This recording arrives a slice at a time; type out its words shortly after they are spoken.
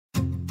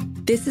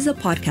This is a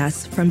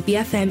podcast from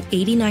BFM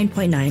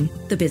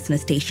 89.9, the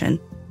business station.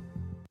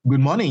 Good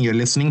morning. You're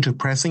listening to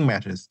Pressing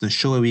Matters, the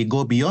show where we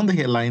go beyond the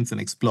headlines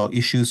and explore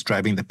issues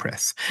driving the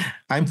press.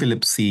 I'm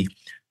Philip C.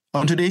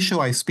 On today's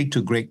show, I speak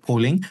to Greg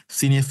Poling,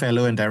 Senior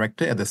Fellow and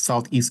Director at the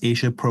Southeast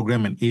Asia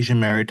Program and Asia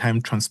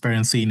Maritime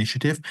Transparency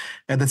Initiative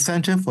at the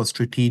Center for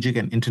Strategic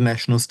and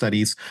International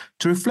Studies,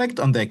 to reflect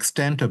on the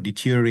extent of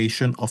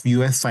deterioration of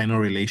US-Sino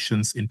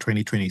relations in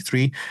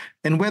 2023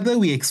 and whether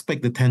we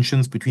expect the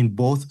tensions between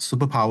both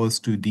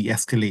superpowers to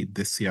de-escalate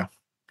this year.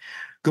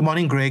 Good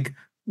morning, Greg.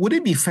 Would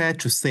it be fair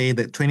to say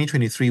that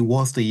 2023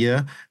 was the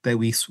year that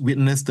we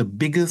witnessed the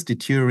biggest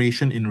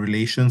deterioration in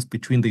relations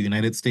between the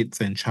United States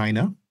and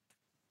China?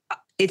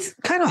 It's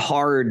kind of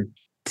hard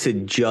to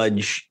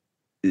judge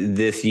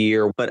this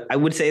year, but I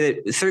would say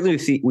that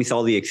certainly we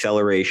saw the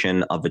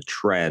acceleration of a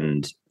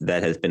trend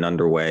that has been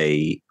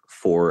underway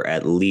for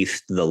at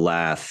least the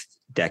last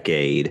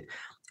decade,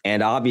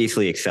 and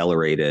obviously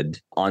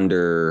accelerated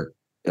under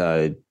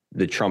the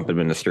Trump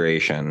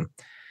administration,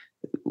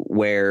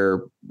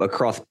 where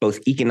across both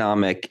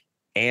economic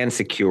and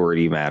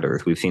security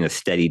matters, we've seen a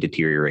steady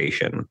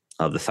deterioration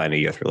of the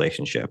Sino-US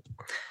relationship.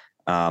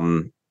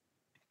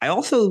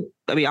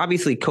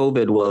 Obviously,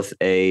 COVID was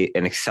an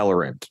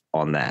accelerant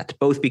on that,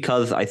 both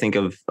because I think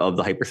of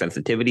the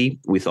hypersensitivity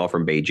we saw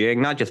from Beijing,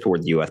 not just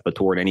toward the U.S., but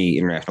toward any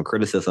international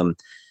criticism,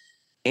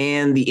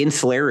 and the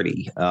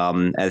insularity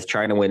as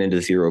China went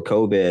into zero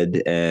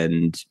COVID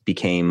and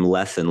became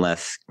less and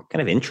less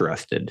kind of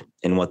interested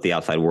in what the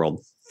outside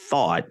world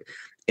thought.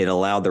 It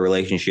allowed the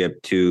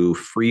relationship to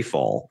free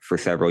fall for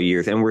several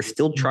years, and we're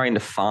still trying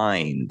to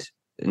find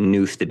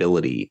new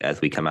stability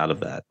as we come out of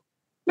that.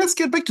 Let's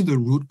get back to the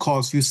root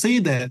cause. You say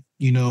that,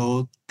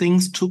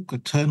 things took a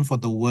turn for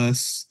the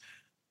worse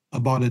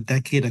about a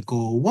decade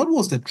ago. What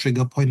was the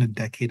trigger point a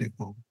decade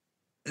ago?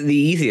 The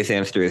easiest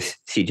answer is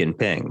Xi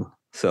Jinping.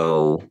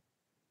 So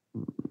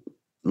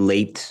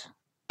late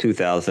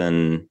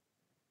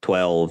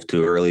 2012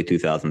 to early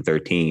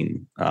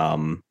 2013,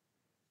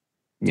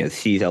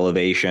 Xi's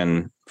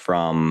elevation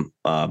from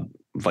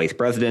vice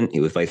president,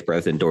 he was vice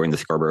president during the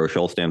Scarborough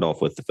Shoal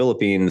standoff with the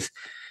Philippines,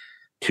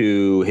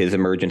 to his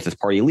emergence as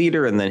party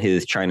leader, and then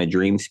his China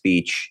Dream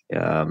speech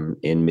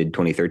in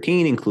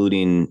mid-2013,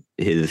 including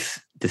his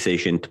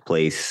decision to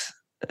place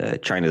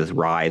China's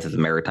rise as a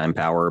maritime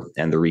power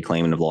and the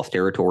reclaiming of lost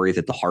territories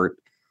at the heart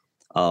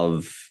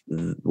of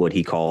what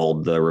he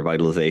called the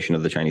revitalization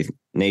of the Chinese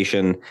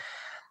nation.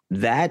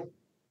 That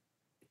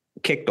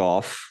kicked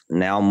off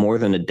now more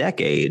than a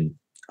decade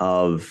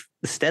of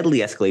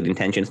steadily escalating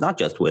tensions, not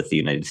just with the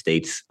United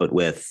States, but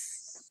with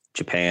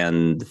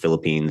Japan, the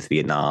Philippines,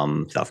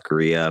 Vietnam, South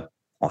Korea,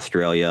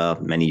 Australia,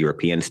 many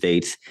European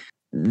states.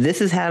 This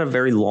has had a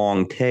very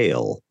long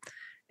tail.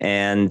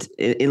 And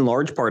in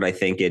large part, I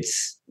think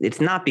it's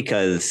not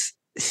because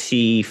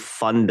Xi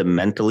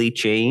fundamentally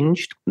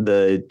changed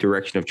the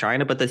direction of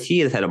China, but that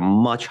Xi has had a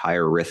much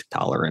higher risk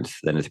tolerance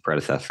than his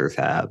predecessors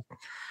have,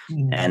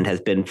 and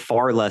has been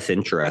far less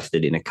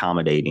interested in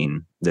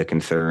accommodating the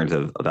concerns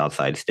of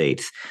outside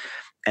states.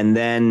 And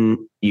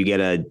then you get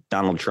a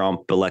Donald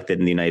Trump elected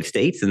in the United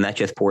States, and that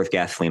just pours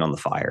gasoline on the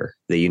fire.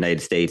 The United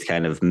States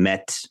kind of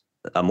met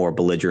a more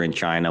belligerent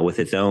China with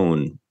its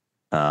own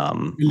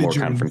more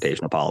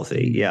confrontational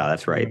policy. Yeah,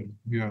 that's right.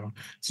 Yeah.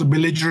 So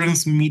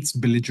belligerence meets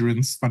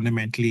belligerence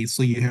fundamentally.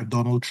 So you have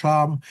Donald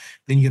Trump,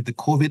 then you have the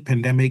COVID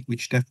pandemic,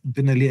 which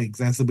definitely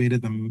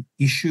exacerbated the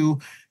issue.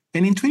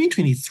 And in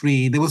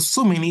 2023, there were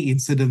so many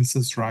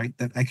incidences, right,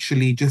 that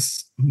actually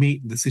just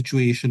made the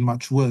situation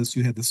much worse.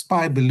 You had the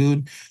spy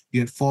balloon, you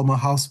had former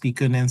House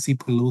Speaker Nancy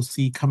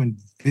Pelosi come and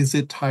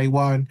visit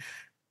Taiwan.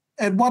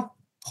 At what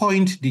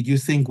point did you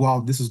think, wow,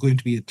 this is going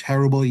to be a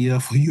terrible year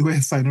for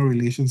US-Sino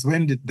relations?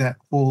 When did that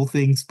whole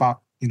thing spark,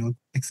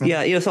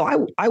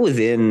 So I was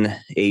in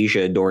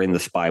Asia during the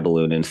spy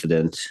balloon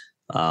incident,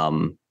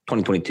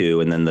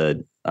 2022, and then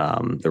the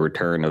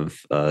return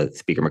of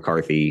Speaker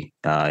McCarthy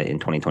in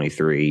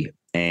 2023.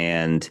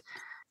 And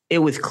it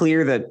was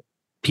clear that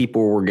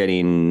people were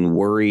getting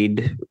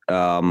worried.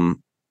 But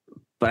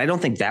I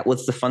don't think that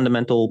was the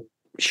fundamental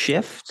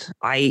shift.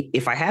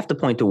 If I have to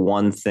point to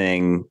one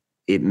thing,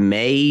 it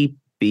may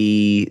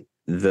be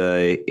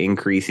the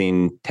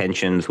increasing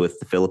tensions with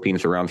the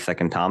Philippines around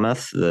Second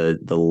Thomas, the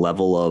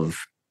level of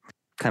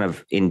kind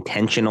of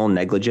intentional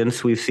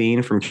negligence we've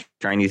seen from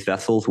Chinese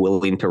vessels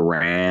willing to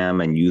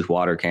ram and use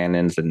water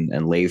cannons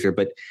and laser.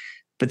 But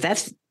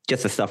that's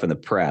just the stuff in the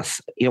press.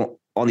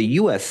 On the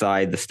U.S.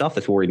 side, the stuff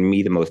that's worried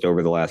me the most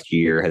over the last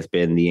year has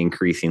been the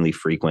increasingly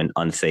frequent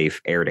unsafe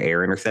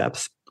air-to-air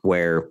intercepts,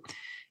 where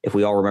if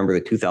we all remember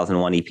the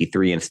 2001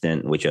 EP-3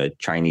 incident, in which a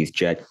Chinese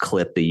jet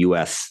clipped the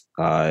U.S.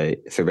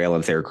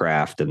 Surveillance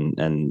aircraft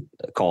and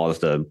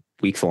caused a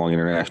weeks-long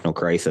international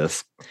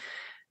crisis,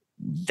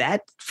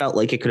 that felt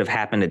like it could have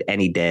happened at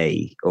any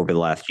day over the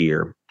last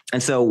year.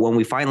 And so when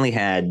we finally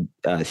had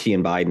Xi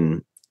and Biden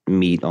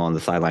meet on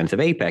the sidelines of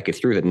APEC, it's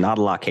true that not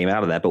a lot came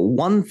out of that. But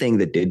one thing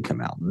that did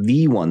come out,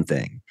 the one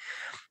thing,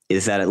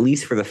 is that at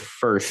least for the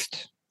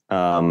first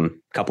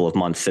couple of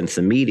months since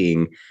the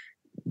meeting,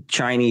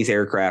 Chinese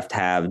aircraft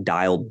have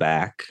dialed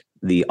back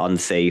the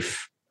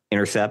unsafe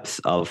intercepts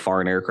of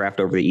foreign aircraft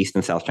over the East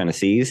and South China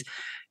Seas.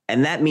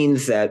 And that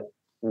means that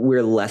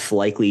we're less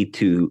likely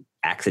to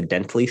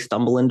accidentally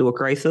stumble into a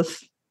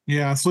crisis.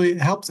 Yeah, so it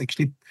helps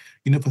actually,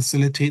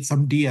 facilitate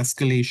some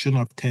de-escalation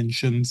of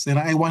tensions. And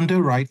I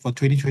wonder, right, for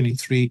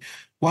 2023,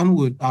 one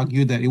would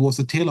argue that it was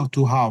a tale of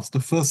two halves.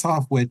 The first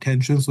half where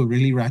tensions were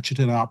really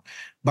ratcheted up,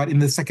 but in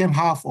the second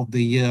half of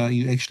the year,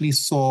 you actually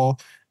saw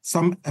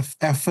some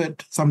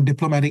effort, some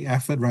diplomatic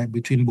effort, right,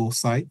 between both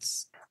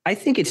sides. I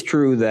think it's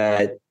true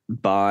that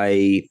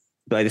by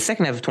the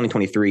second half of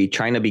 2023,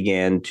 China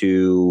began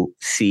to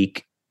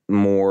seek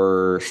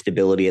more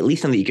stability, at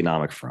least on the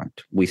economic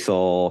front. We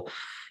saw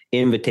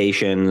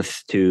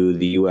invitations to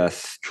the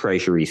U.S.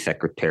 Treasury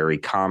Secretary,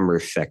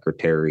 Commerce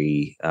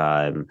Secretary.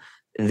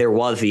 There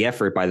was the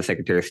effort by the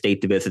Secretary of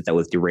State to visit that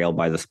was derailed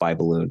by the spy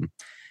balloon.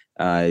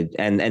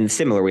 And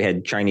similar, we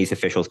had Chinese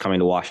officials coming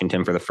to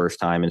Washington for the first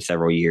time in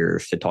several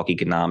years to talk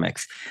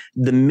economics.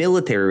 The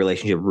military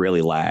relationship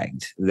really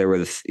lagged. There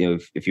was,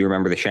 if you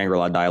remember the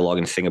Shangri-La dialogue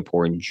in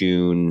Singapore in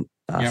June,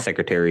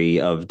 Secretary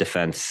of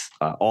Defense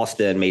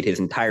Austin made his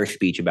entire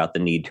speech about the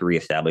need to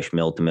reestablish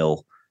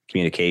mill-to-mill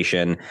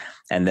communication.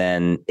 And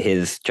then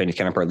his Chinese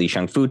counterpart, Li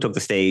Shangfu, took the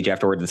stage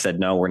afterwards and said,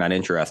 no, we're not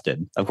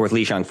interested. Of course,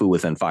 Li Shangfu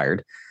was then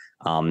fired,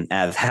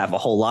 as have a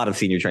whole lot of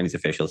senior Chinese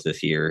officials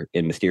this year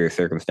in mysterious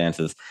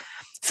circumstances.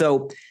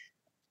 So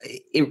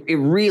it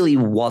really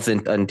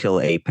wasn't until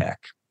APEC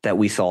that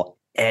we saw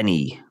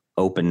any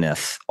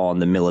openness on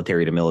the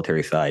military to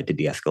military side to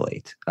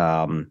de-escalate.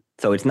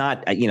 So it's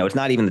not, it's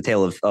not even the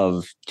tale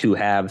of two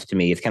halves to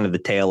me. It's kind of the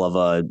tale of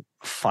a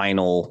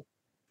final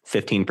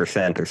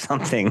 15% or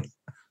something.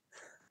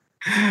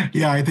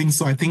 Yeah, I think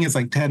so. I think it's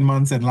like 10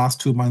 months, and last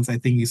 2 months, I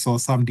think we saw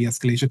some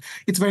de-escalation.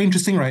 It's very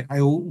interesting, right?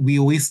 We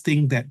always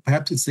think that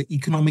perhaps it's the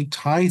economic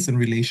ties and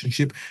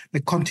relationship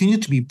that continue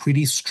to be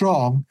pretty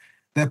strong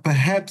that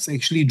perhaps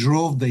actually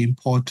drove the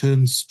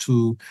importance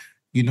to,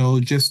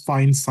 just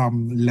find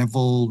some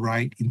level,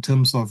 right, in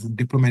terms of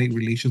diplomatic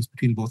relations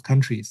between both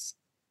countries.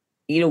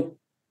 Xi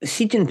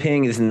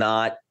Jinping is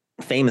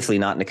famously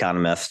not an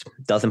economist,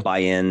 doesn't buy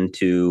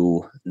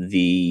into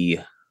the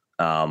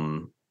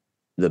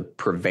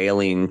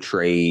prevailing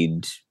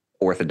trade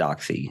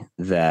orthodoxy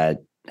that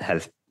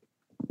has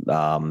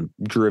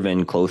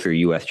driven closer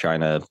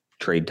U.S.-China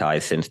trade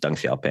ties since Deng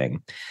Xiaoping.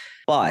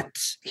 But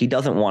he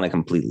doesn't want to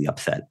completely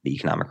upset the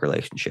economic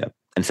relationship.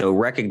 And so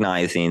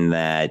recognizing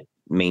that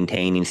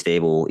maintaining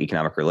stable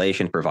economic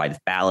relations provides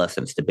ballast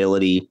and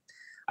stability,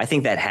 I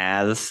think that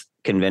has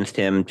convinced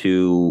him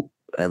to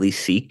at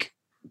least seek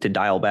to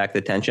dial back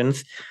the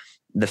tensions.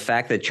 The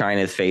fact that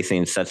China is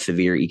facing such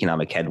severe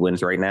economic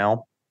headwinds right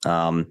now,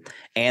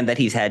 and that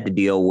he's had to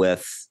deal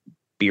with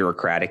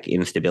bureaucratic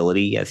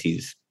instability as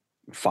he's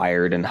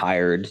fired and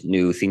hired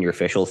new senior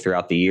officials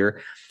throughout the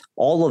year.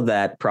 All of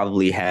that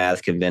probably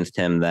has convinced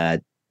him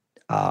that,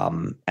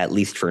 at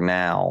least for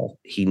now,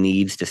 he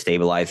needs to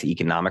stabilize the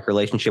economic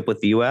relationship with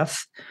the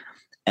U.S.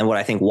 And what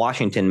I think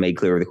Washington made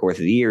clear over the course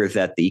of the year is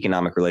that the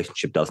economic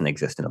relationship doesn't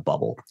exist in a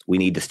bubble. We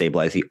need to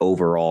stabilize the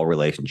overall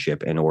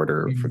relationship in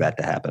order for that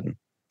to happen.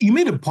 You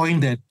made a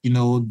point that,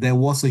 there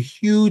was a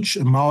huge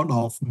amount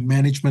of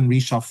management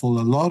reshuffle,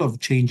 a lot of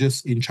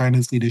changes in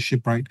China's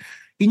leadership, right?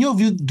 In your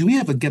view, do we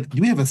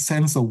have a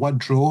sense of what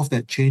drove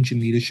that change in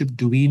leadership?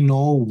 Do we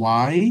know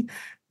why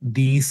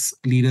these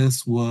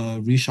leaders were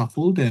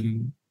reshuffled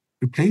and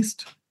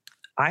replaced?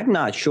 I'm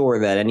not sure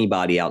that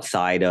anybody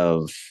outside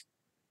of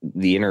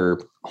the inner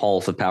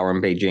halls of power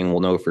in Beijing will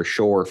know for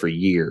sure for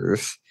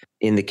years.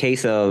 In the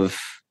case of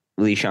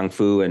Li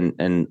Shangfu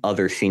and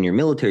other senior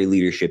military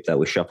leadership that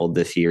was shuffled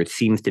this year, it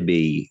seems to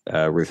be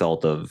a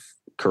result of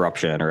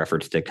corruption or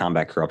efforts to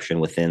combat corruption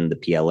within the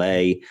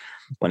PLA.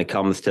 When it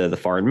comes to the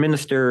foreign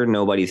minister,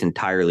 nobody's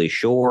entirely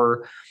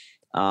sure.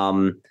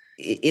 In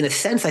a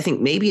sense, I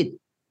think maybe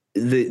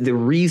the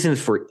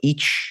reasons for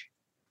each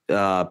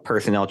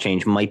personnel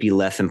change might be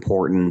less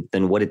important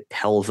than what it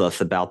tells us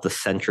about the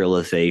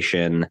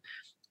centralization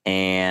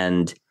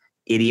and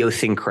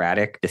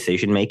idiosyncratic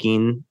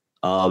decision-making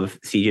of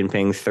Xi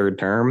Jinping's third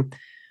term,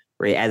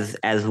 right?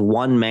 As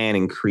one man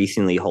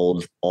increasingly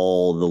holds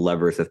all the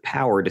levers of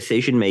power,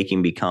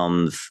 decision-making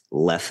becomes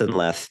less and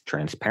less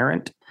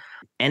transparent,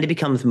 and it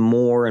becomes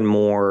more and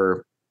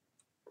more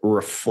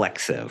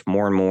reflexive,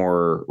 more and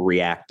more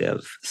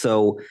reactive.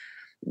 So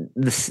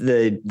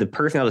the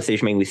personnel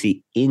decision-making we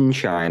see in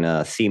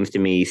China seems to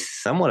me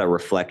somewhat a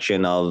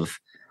reflection of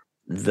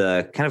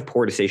the kind of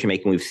poor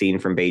decision-making we've seen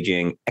from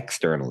Beijing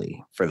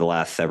externally for the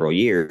last several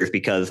years,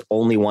 because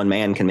only one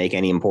man can make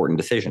any important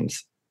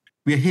decisions.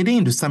 We are heading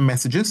into some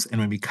messages, and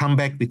when we come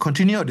back, we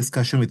continue our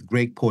discussion with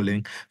Greg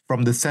Poling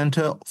from the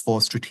Center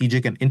for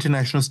Strategic and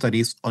International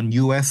Studies on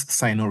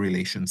U.S.-Sino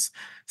relations.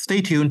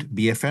 Stay tuned,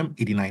 BFM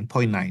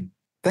 89.9.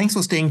 Thanks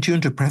for staying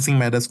tuned to Pressing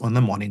Matters on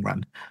the Morning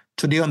Run.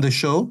 Today on the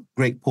show,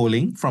 Greg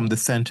Poling from the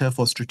Center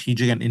for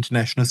Strategic and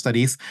International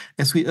Studies,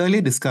 as we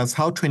earlier discussed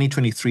how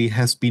 2023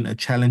 has been a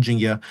challenging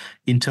year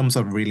in terms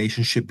of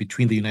relationship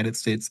between the United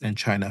States and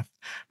China.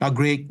 Now,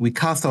 Greg, we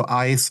cast our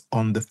eyes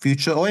on the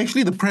future, or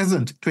actually the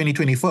present,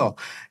 2024.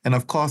 And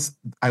of course,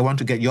 I want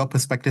to get your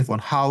perspective on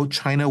how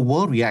China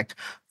will react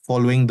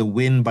following the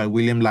win by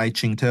William Lai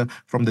Ching-te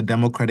from the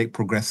Democratic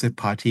Progressive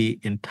Party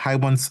in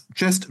Taiwan's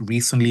just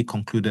recently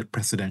concluded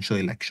presidential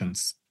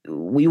elections.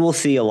 We will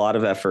see a lot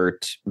of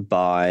effort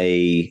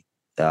by,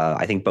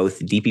 I think, both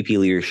DPP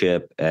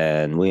leadership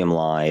and William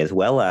Lai, as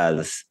well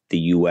as the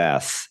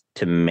U.S.,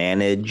 to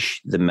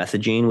manage the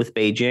messaging with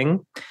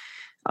Beijing,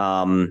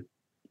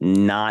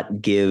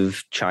 not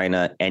give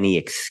China any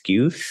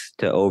excuse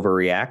to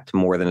overreact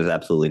more than is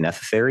absolutely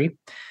necessary.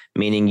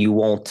 Meaning you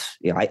won't,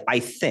 I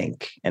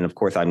think, and of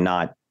course I'm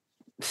not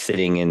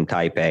sitting in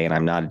Taipei and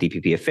I'm not a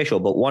DPP official,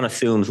 but one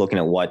assumes, looking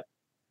at what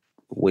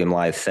William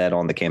Lai said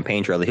on the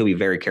campaign trail, that he'll be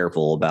very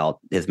careful about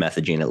his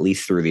messaging, at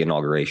least through the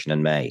inauguration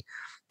in May,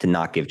 to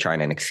not give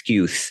China an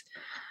excuse.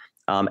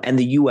 And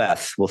the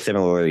U.S. will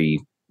similarly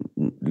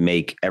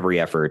make every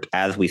effort,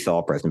 as we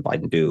saw President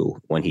Biden do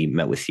when he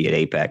met with Xi at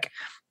APEC,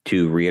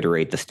 to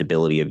reiterate the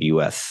stability of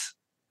U.S.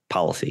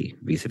 policy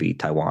vis-a-vis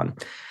Taiwan.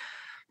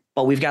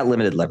 But we've got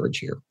limited leverage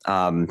here.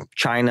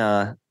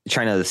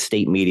 China's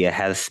state media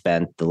has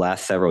spent the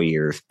last several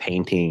years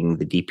painting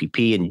the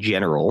DPP in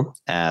general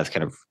as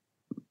kind of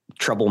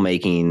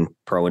troublemaking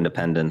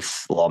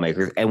pro-independence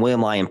lawmakers, and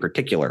William Lai in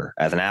particular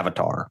as an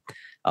avatar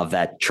of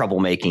that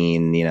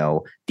troublemaking,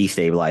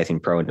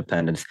 destabilizing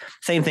pro-independence.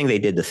 Same thing they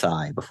did to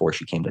Tsai before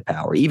she came to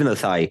power. Even though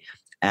Tsai,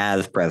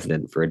 as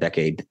president for a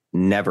decade,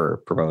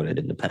 never promoted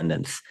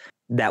independence,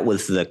 that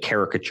was the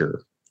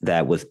caricature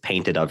that was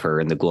painted of her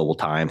in the Global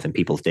Times and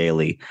People's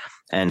Daily.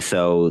 And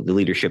so the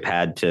leadership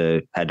had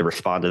to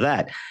respond to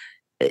that.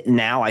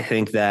 Now I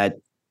think that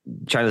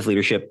China's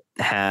leadership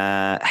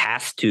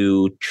has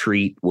to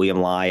treat William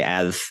Lai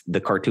as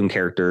the cartoon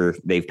character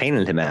they've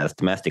painted him as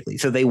domestically.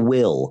 So they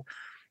will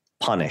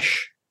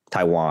punish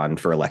Taiwan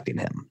for electing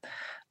him.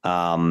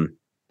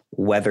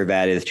 Whether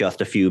that is just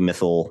a few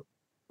missile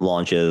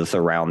launches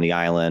around the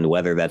island,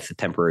 whether that's a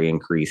temporary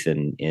increase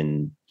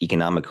in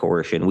economic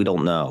coercion, we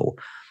don't know.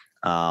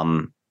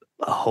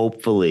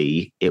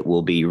 Hopefully it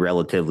will be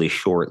relatively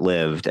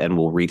short-lived and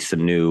we'll reach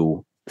some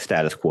new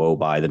status quo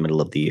by the middle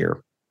of the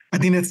year. I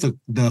think that's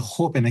the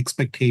hope and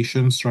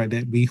expectations, right?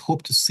 That we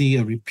hope to see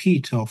a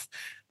repeat of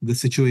the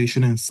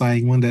situation in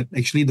Saigon, that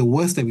actually the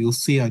worst that we'll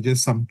see are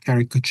just some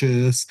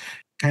caricatures,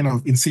 kind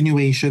of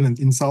insinuation and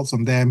insults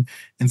on them,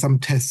 and some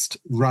test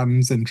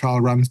runs and trial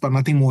runs, but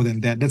nothing more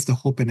than that. That's the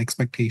hope and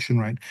expectation,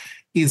 right?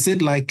 Is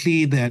it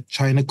likely that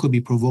China could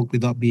be provoked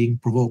without being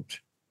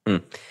provoked?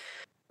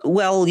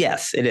 Well,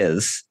 yes, it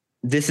is.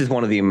 This is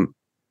one of the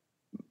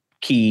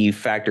key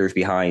factors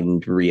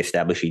behind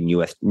reestablishing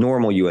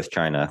normal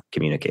U.S.-China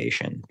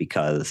communication,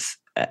 because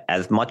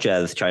as much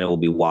as China will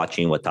be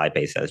watching what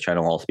Taipei says,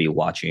 China will also be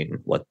watching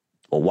what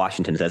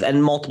Washington says,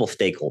 and multiple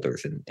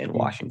stakeholders in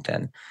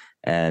Washington.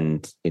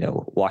 And,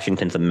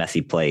 Washington's a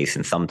messy place,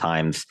 and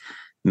sometimes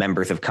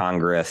members of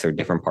Congress or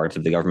different parts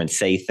of the government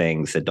say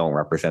things that don't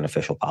represent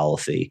official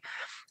policy.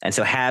 And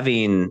so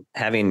having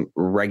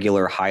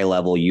regular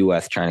high-level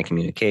U.S.-China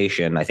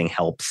communication, I think,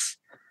 helps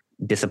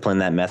discipline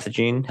that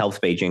messaging, helps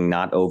Beijing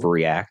not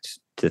overreact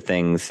to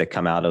things that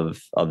come out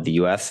of the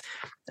U.S.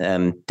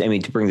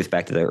 To bring this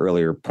back to the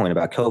earlier point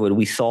about COVID,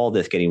 we saw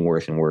this getting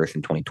worse and worse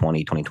in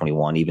 2020,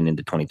 2021, even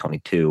into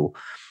 2022,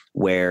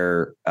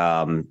 where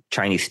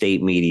Chinese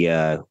state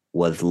media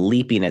was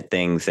leaping at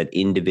things that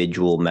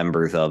individual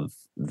members of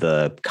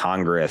the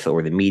Congress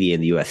or the media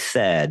in the U.S.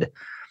 said,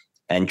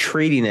 and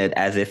treating it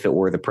as if it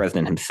were the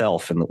president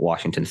himself in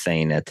Washington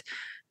saying it,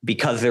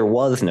 because there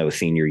was no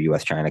senior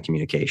U.S.-China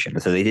communication.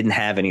 So they didn't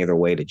have any other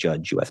way to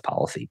judge U.S.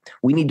 policy.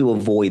 We need to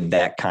avoid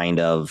that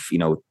kind of,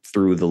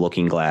 through the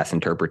looking glass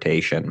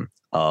interpretation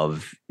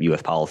of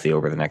U.S. policy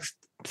over the next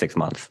 6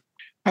 months.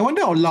 I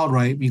wonder out loud,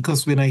 right?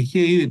 Because when I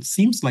hear you, it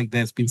seems like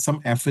there's been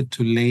some effort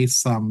to lay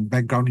some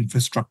background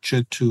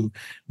infrastructure to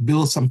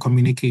build some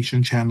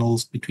communication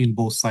channels between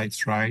both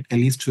sides, right? At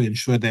least to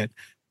ensure that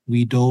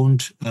we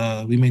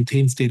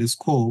maintain status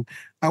quo.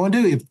 I wonder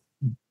if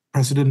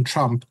President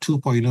Trump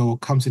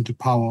 2.0 comes into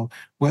power,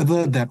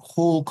 whether that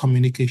whole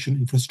communication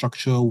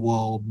infrastructure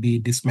will be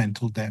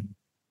dismantled then.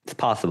 It's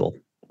possible.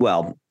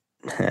 Well,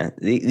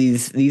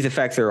 these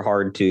effects are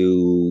hard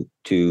to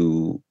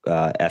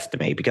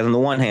estimate, because on the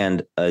one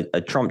hand,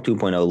 a Trump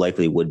 2.0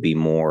 likely would be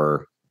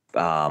more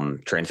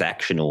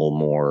transactional,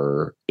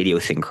 more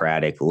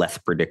idiosyncratic, less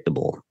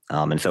predictable.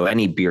 And so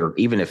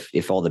even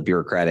if all the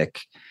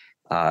bureaucratic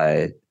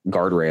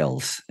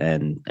guardrails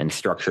and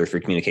structures for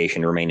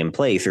communication remain in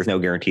place, there's no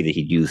guarantee that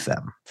he'd use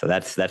them. So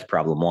that's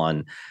problem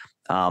one.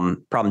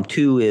 Problem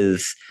two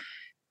is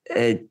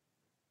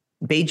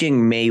Beijing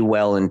may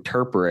well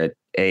interpret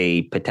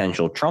a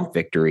potential Trump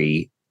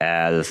victory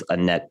as a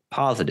net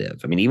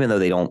positive. I mean, even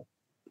though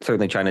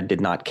certainly China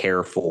did not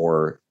care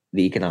for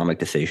the economic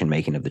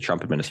decision-making of the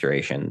Trump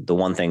administration, the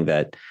one thing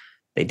that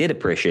they did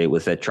appreciate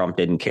was that Trump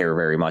didn't care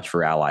very much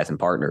for allies and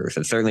partners,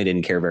 and certainly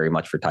didn't care very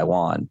much for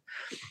Taiwan.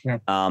 Yeah.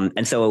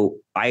 And so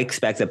I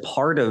expect that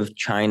part of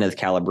China's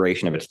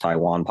calibration of its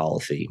Taiwan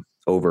policy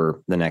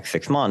over the next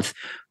 6 months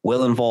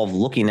will involve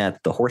looking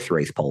at the horse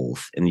race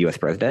polls in the U.S.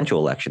 presidential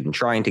election and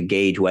trying to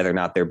gauge whether or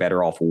not they're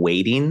better off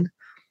waiting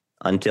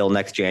until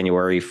next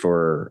January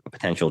for a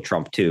potential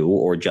Trump 2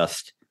 or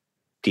just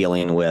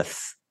dealing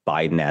with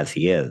Biden as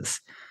he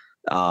is.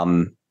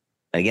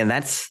 Again,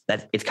 that's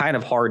it's kind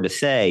of hard to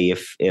say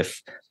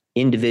if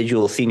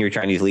individual senior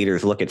Chinese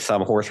leaders look at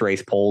some horse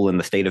race poll in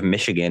the state of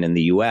Michigan in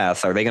the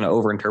U.S. Are they going to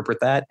overinterpret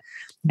that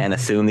and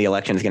assume the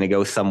election is going to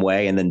go some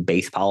way and then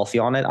base policy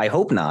on it? I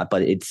hope not,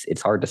 but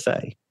it's hard to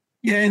say.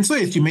 Yeah, and so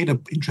as you made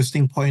an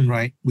interesting point,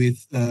 right,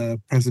 with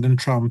President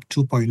Trump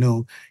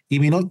 2.0, he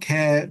may not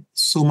care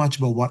so much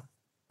about what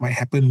might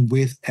happen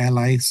with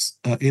allies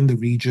in the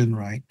region,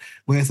 right?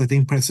 Whereas I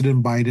think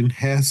President Biden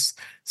has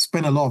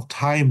spent a lot of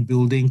time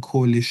building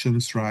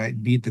coalitions,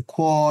 right? Be it the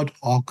Quad,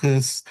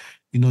 AUKUS,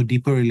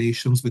 deeper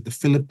relations with the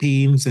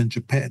Philippines and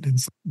Japan. And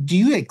so do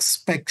you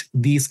expect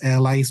these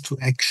allies to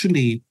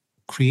actually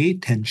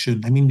create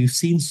tension? I mean, we've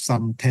seen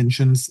some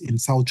tensions in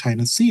South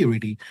China Sea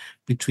already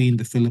between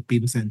the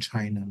Philippines and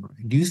China,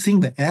 right? Do you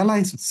think the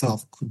allies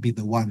itself could be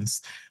the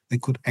ones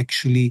that could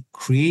actually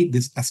create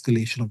this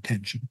escalation of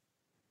tension?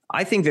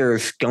 I think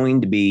there's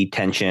going to be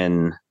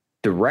tension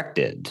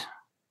directed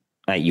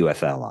at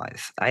U.S.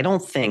 allies. I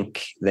don't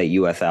think that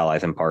U.S.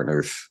 allies and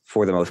partners,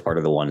 for the most part,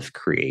 are the ones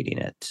creating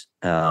it.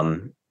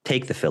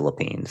 Take the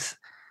Philippines.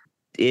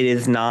 It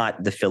is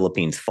not the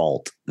Philippines'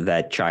 fault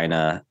that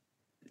China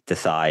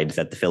decides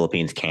that the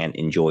Philippines can't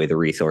enjoy the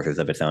resources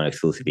of its own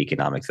exclusive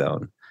economic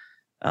zone.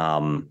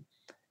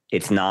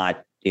 It's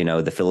not,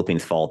 the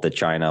Philippines' fault that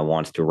China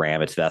wants to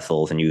ram its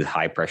vessels and use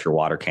high-pressure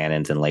water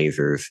cannons and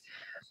lasers.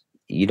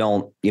 You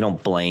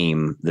don't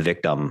blame the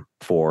victim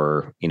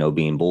for,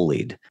 being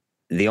bullied.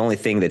 The only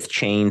thing that's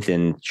changed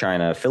in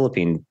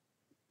China-Philippine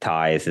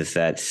ties is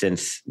that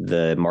since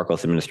the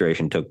Marcos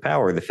administration took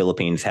power, the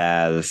Philippines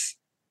has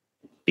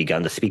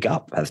begun to speak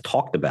up, has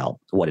talked about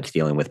what it's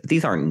dealing with. But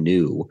these aren't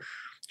new.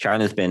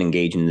 China's been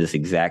engaged in this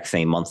exact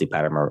same monthly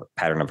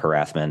pattern of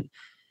harassment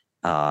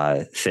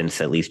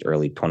since at least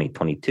early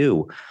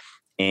 2022.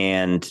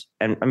 And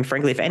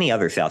frankly, if any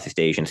other Southeast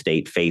Asian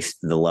state faced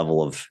the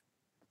level of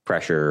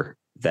pressure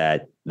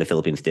that the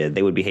Philippines did,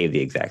 they would behave the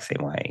exact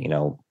same way.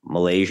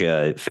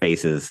 Malaysia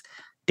faces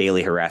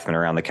daily harassment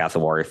around the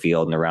Kasawari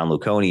field and around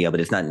Luconia, but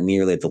it's not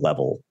nearly at the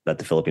level that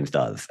the Philippines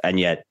does. And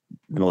yet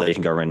the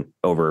Malaysian government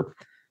over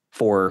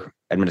 4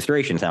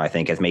 administrations now, I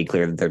think, has made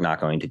clear that they're not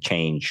going to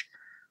change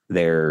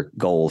their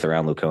goals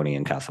around Luconia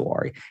and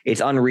Kasawari. It's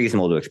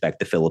unreasonable to expect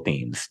the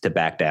Philippines to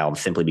back down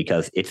simply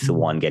because it's the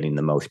one getting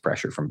the most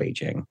pressure from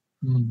Beijing.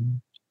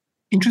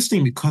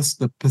 Interesting, because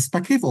the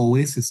perspective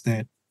always is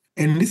that,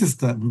 and this is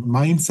the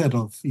mindset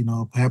of,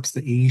 perhaps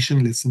the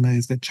Asian listener,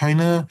 is that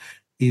China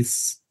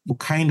is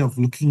kind of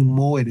looking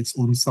more at its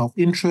own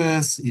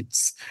self-interest.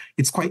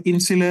 It's quite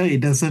insular. It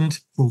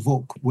doesn't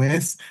provoke.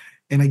 Whereas,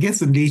 and I guess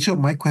the nature of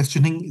my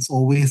questioning is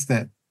always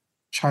that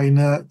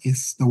China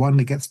is the one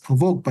that gets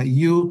provoked. But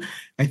you,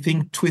 I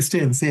think, twist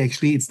it and say,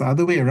 actually, it's the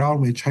other way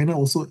around, where China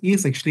also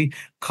is actually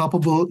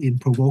culpable in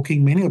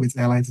provoking many of its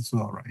allies as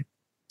well, right?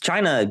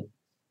 China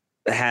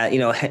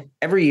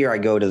every year I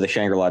go to the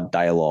Shangri-La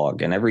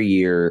Dialogue, and every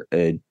year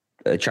a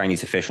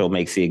Chinese official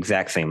makes the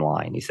exact same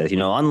line. He says,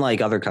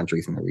 unlike other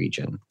countries in the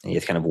region, and he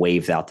just kind of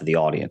waves out to the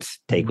audience,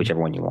 take whichever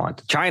one you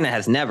want. China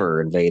has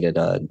never invaded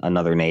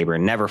another neighbor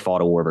and never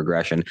fought a war of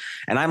aggression.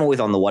 And I'm always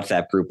on the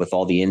WhatsApp group with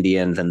all the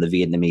Indians and the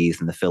Vietnamese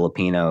and the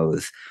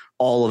Filipinos,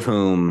 all of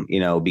whom,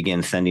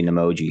 begin sending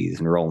emojis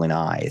and rolling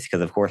eyes.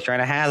 Because, of course,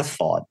 China has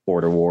fought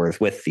border wars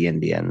with the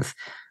Indians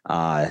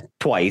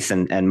twice.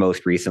 And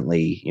most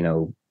recently,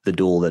 the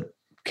duel that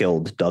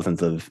killed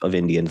dozens of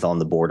Indians on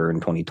the border in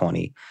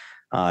 2020.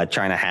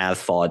 China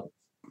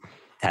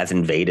has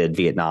invaded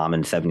Vietnam in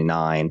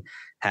 1979,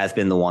 has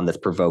been the one that's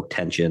provoked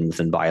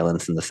tensions and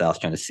violence in the South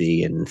China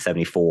Sea in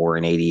 1974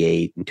 and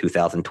 1988 and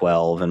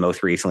 2012, and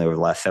most recently over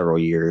the last several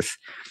years.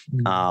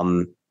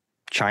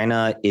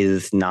 China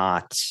is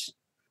not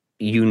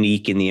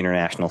unique in the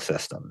international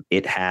system.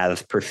 It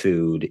has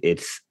pursued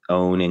its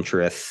own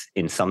interests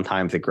in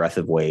sometimes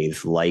aggressive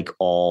ways, like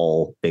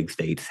all big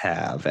states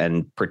have,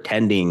 and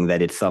pretending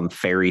that it's some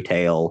fairy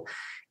tale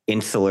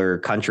insular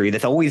country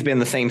that's always been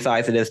the same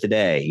size it is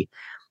today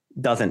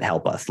doesn't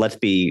help us. Let's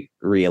be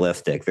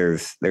realistic.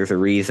 There's a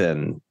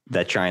reason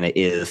that China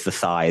is the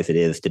size it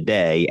is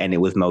today, and it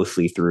was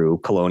mostly through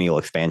colonial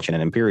expansion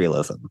and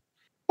imperialism.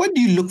 What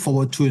do you look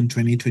forward to in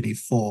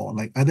 2024?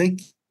 Like, are there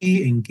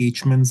key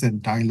engagements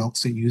and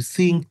dialogues that you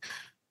think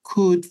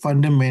could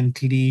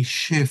fundamentally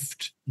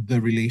shift the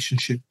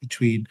relationship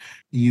between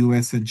the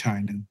US and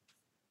China?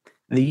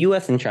 The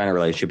US and China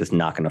relationship is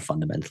not going to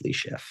fundamentally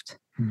shift.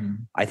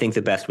 I think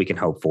the best we can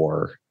hope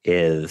for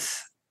is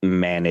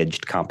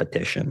managed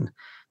competition.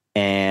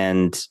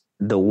 And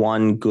the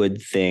one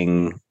good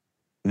thing,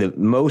 the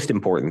most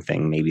important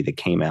thing maybe that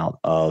came out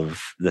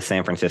of the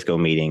San Francisco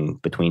meeting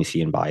between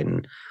Xi and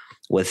Biden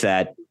was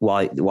that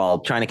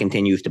while China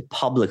continues to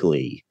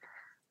publicly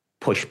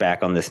push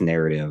back on this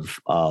narrative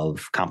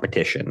of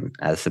competition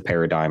as the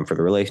paradigm for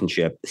the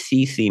relationship,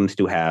 Xi seems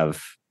to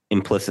have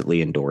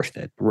implicitly endorsed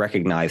it,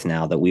 recognize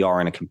now that we are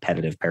in a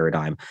competitive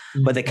paradigm,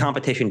 but that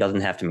competition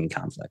doesn't have to mean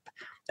conflict,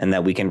 and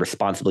that we can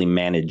responsibly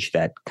manage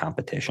that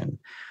competition.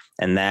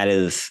 And that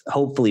is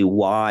hopefully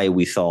why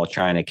we saw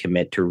China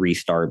commit to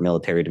restart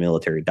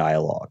military-to-military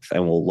dialogues.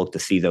 And we'll look to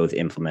see those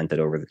implemented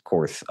over the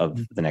course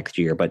of the next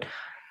year. But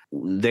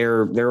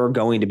there are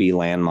going to be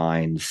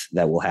landmines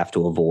that we'll have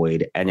to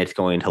avoid, and it's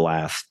going to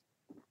last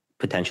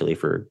potentially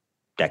for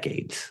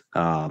decades.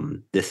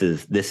 This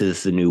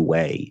is the new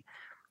way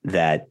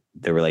that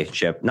the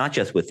relationship, not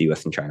just with the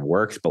U.S. and China,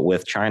 works, but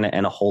with China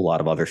and a whole lot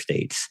of other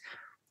states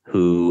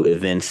who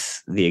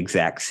evince the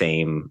exact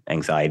same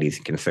anxieties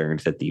and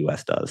concerns that the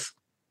U.S. does.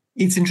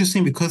 It's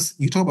interesting because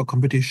you talk about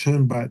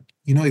competition, but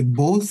if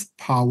both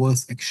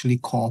powers actually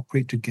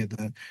cooperate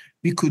together,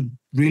 we could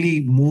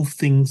really move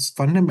things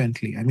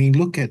fundamentally. I mean,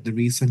 look at the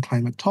recent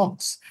climate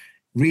talks.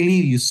 Really,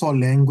 you saw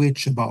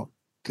language about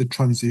the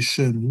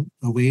transition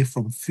away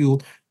from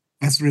fuel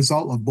as a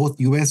result of both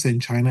US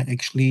and China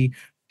actually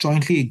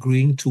jointly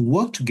agreeing to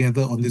work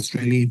together on this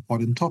really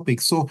important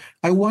topic. So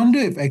I wonder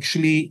if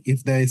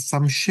there is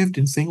some shift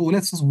in saying,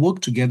 let's just work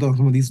together on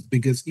some of these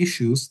biggest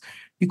issues.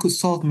 We could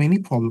solve many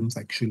problems,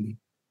 actually.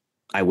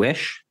 I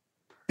wish.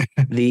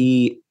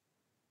 The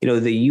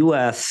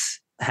U.S.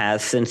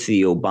 has, since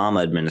the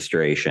Obama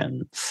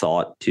administration,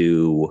 sought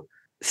to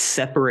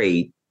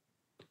separate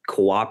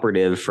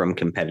cooperative from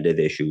competitive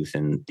issues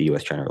in the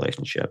U.S.-China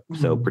relationship.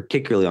 Mm-hmm. So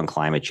particularly on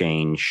climate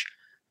change,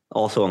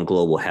 also on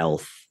global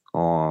health,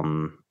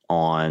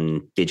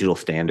 on digital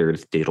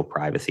standards, digital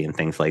privacy, and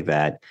things like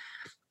that.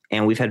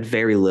 And we've had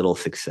very little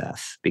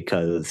success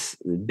because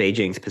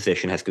Beijing's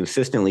position has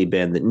consistently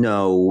been that,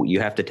 no, you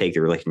have to take the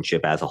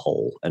relationship as a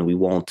whole, and we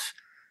won't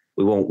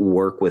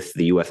work with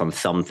the U.S. on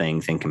some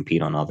things and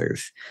compete on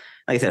others.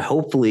 Like I said,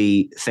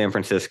 hopefully San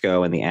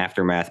Francisco and the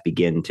aftermath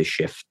begin to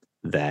shift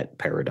that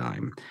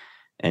paradigm.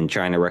 And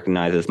China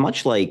recognizes,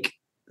 much like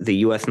the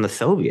U.S. and the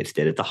Soviets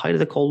did at the height of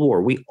the Cold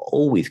War, we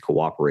always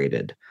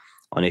cooperated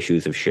on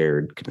issues of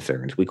shared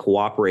concerns. We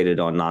cooperated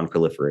on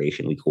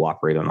non-proliferation. We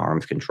cooperated on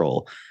arms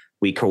control.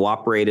 We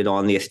cooperated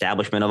on the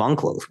establishment of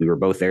UNCLOS. We were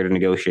both there to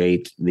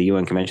negotiate the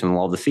UN Convention on the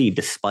Law of the Sea,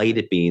 despite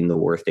it being the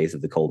worst days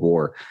of the Cold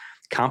War.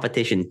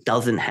 Competition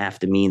doesn't have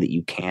to mean that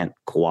you can't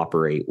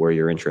cooperate where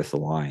your interests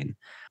align.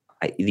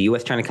 The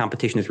U.S.-China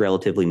competition is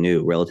relatively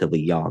new, relatively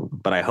young,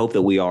 but I hope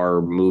that we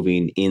are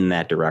moving in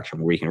that direction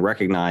where we can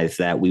recognize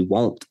that we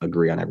won't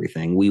agree on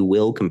everything. We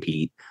will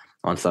compete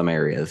on some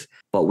areas,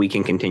 but we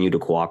can continue to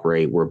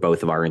cooperate where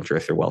both of our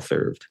interests are well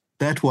served.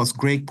 That was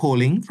Greg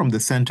Poling from the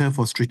Center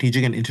for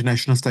Strategic and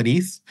International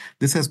Studies.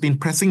 This has been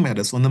Pressing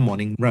Matters on the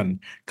Morning Run.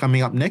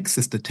 Coming up next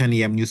is the 10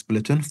 a.m. news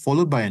bulletin,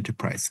 followed by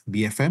Enterprise,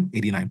 BFM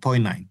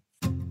 89.9.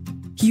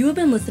 You have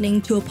been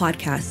listening to a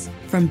podcast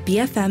from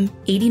BFM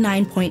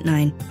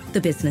 89.9,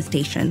 the business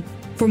station.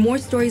 For more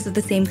stories of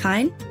the same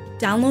kind,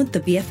 download the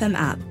BFM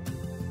app.